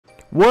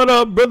What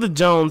up, Brother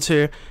Jones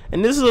here,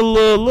 and this is a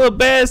little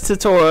badge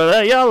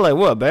tutorial. Y'all like,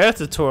 what, badge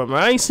tutorial,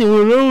 man? I ain't seen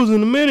one of those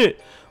in a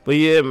minute. But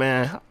yeah,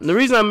 man, the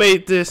reason I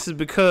made this is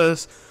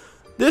because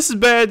this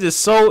badge is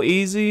so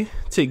easy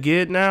to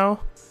get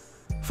now.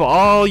 For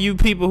all you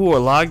people who are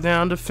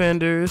lockdown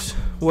defenders,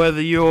 whether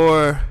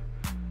you're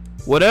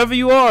whatever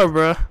you are,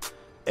 bruh,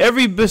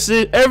 every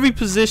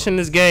position in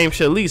this game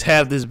should at least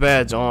have this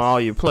badge on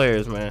all your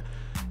players, man.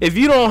 If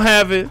you don't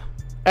have it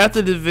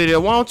after this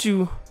video, why don't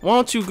you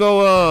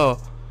go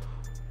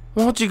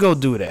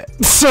do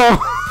that? So,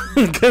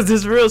 because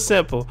it's real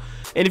simple.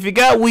 And if you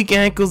got weak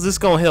ankles, it's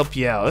gonna help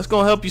you out. It's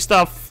gonna help you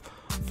stop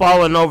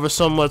falling over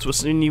so much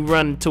when you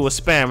run into a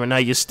spammer. Now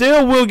you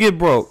still will get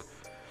broke.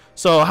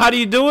 So how do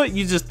you do it?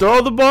 You just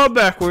throw the ball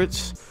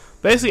backwards,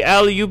 basically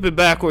alley-oop it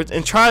backwards,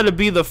 and try to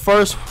be the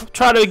first.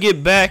 Try to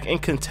get back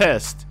and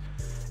contest.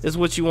 Is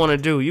what you want to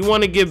do. You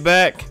want to get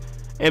back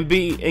and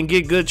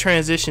get good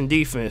transition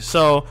defense.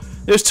 So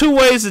there's two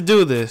ways to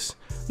do this.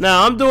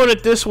 Now I'm doing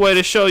it this way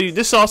to show you.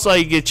 This is also how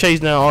you get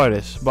chased down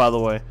artists, by the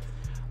way.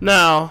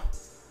 Now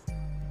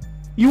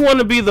you want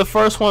to be the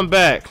first one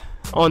back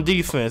on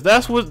defense.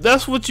 That's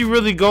what you're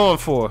really going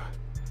for.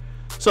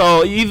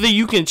 So either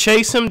you can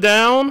chase him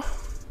down.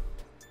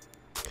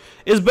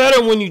 It's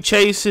better when you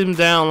chase him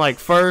down like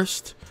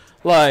first.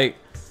 Like,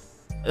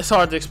 it's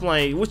hard to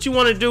explain. What you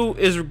want to do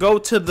is go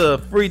to the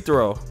free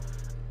throw.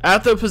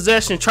 After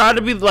possession, try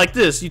to be like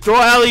this. You throw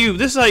alley-oop.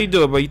 This is how you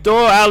do it, bro. You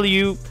throw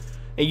alley-oop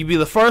and you be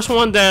the first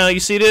one down. You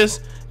see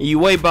this? And you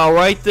wait about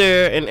right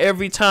there, and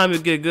every time you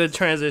get good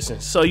transition.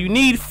 So you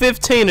need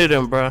 15 of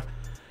them, bro.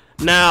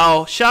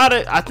 Now,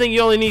 I think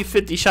you only need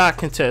 50 shot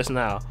contests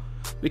now,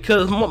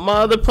 because my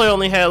other player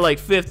only had like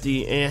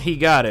 50 and he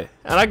got it,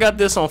 and I got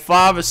this on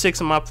 5 or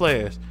 6 of my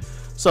players.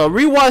 So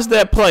rewatch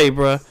that play,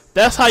 bro.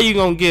 That's how you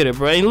gonna get it,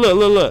 bro. And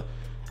look,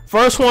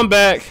 first one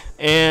back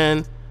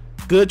and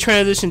good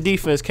transition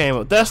defense came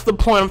up. That's the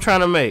point I'm trying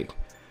to make.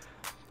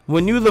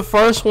 When you the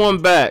first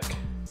one back,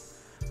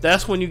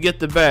 that's when you get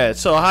the badge.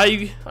 So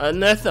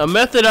another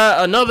method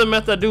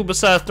I do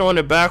besides throwing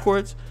it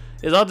backwards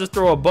is I'll just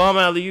throw a bum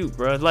alley-oop,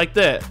 bro, like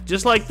that,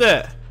 just like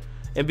that,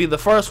 and be the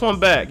first one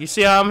back. You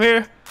see how I'm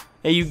here?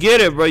 And you get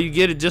it, bro. You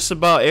get it just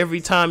about every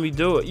time you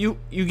do it. You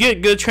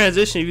get good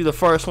transition if you're the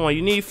first one.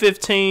 You need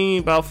 15,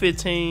 about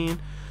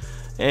 15,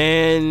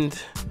 and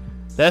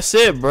that's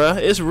it, bro.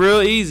 It's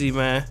real easy,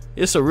 man.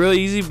 It's a real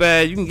easy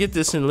badge. You can get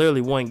this in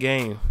literally one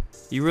game.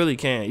 You really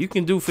can. You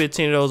can do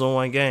 15 of those in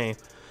one game.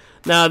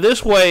 Now,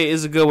 this way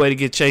is a good way to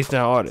get chased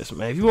down artists,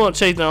 man. If you want to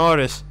chase down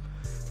artists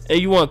and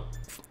if you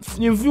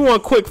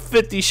want quick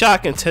 50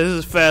 shot contests, this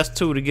is fast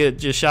too to get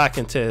just shot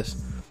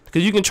contests,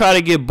 because you can try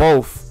to get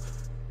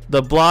both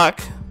the block.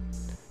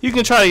 You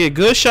can try to get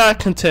good shot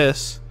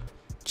contests,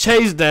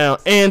 chase down,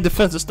 and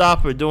defensive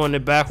stopper doing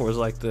it backwards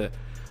like that.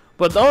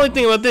 But the only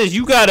thing about this,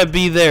 you gotta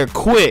be there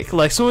quick.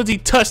 Like, as soon as he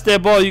touched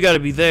that ball, you gotta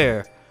be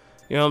there.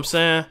 You know what I'm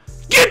saying?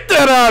 Get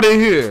that out of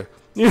here.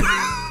 You know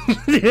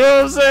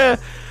what I'm saying?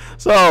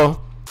 So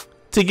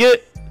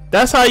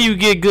that's how you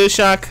get good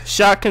shot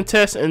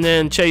contest and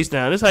then chase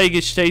down. This is how you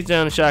get chase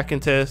down and shot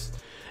contest.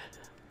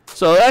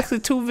 So actually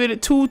two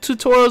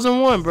tutorials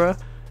in one, bro.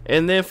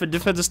 And then for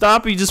defensive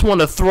stopper, you just want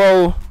to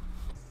throw.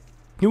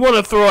 You want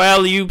to throw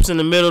alley-oops in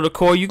the middle of the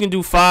court. You can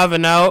do 5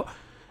 and out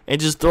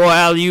and just throw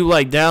alley-oop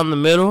like down the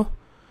middle.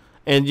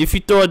 And if you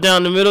throw it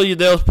down the middle,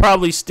 they'll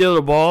probably steal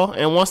the ball.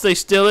 And once they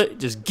steal it,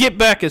 just get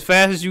back as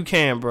fast as you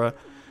can, bro.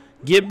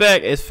 Get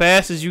back as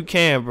fast as you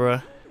can,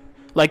 bro.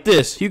 Like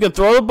this. You can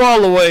throw the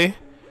ball away.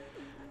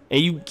 And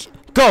you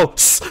go. You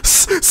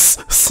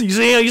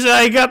see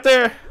how you got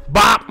there?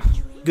 Bop.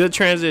 Good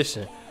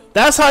transition.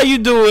 That's how you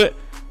do it.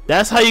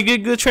 That's how you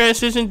get good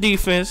transition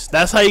defense.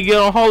 That's how you get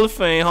on Hall of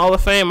Fame. Hall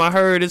of Fame, I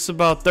heard it's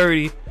about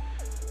 30,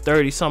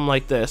 something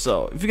like that.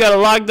 So if you got a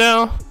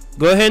lockdown,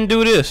 go ahead and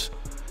do this.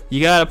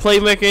 You got a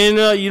playmaker in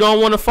there. You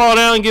don't want to fall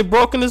down and get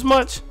broken as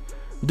much.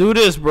 Do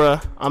this,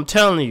 bruh. I'm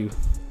telling you.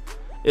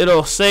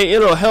 It'll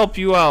help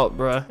you out,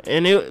 bruh.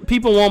 And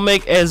people won't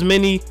make as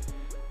many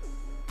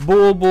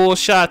bull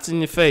shots in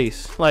your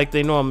face like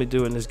they normally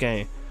do in this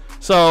game.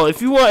 So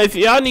if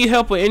y'all need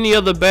help with any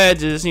other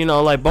badges, you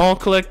know, like bone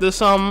collector or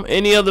something,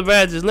 any other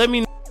badges, let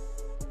me know.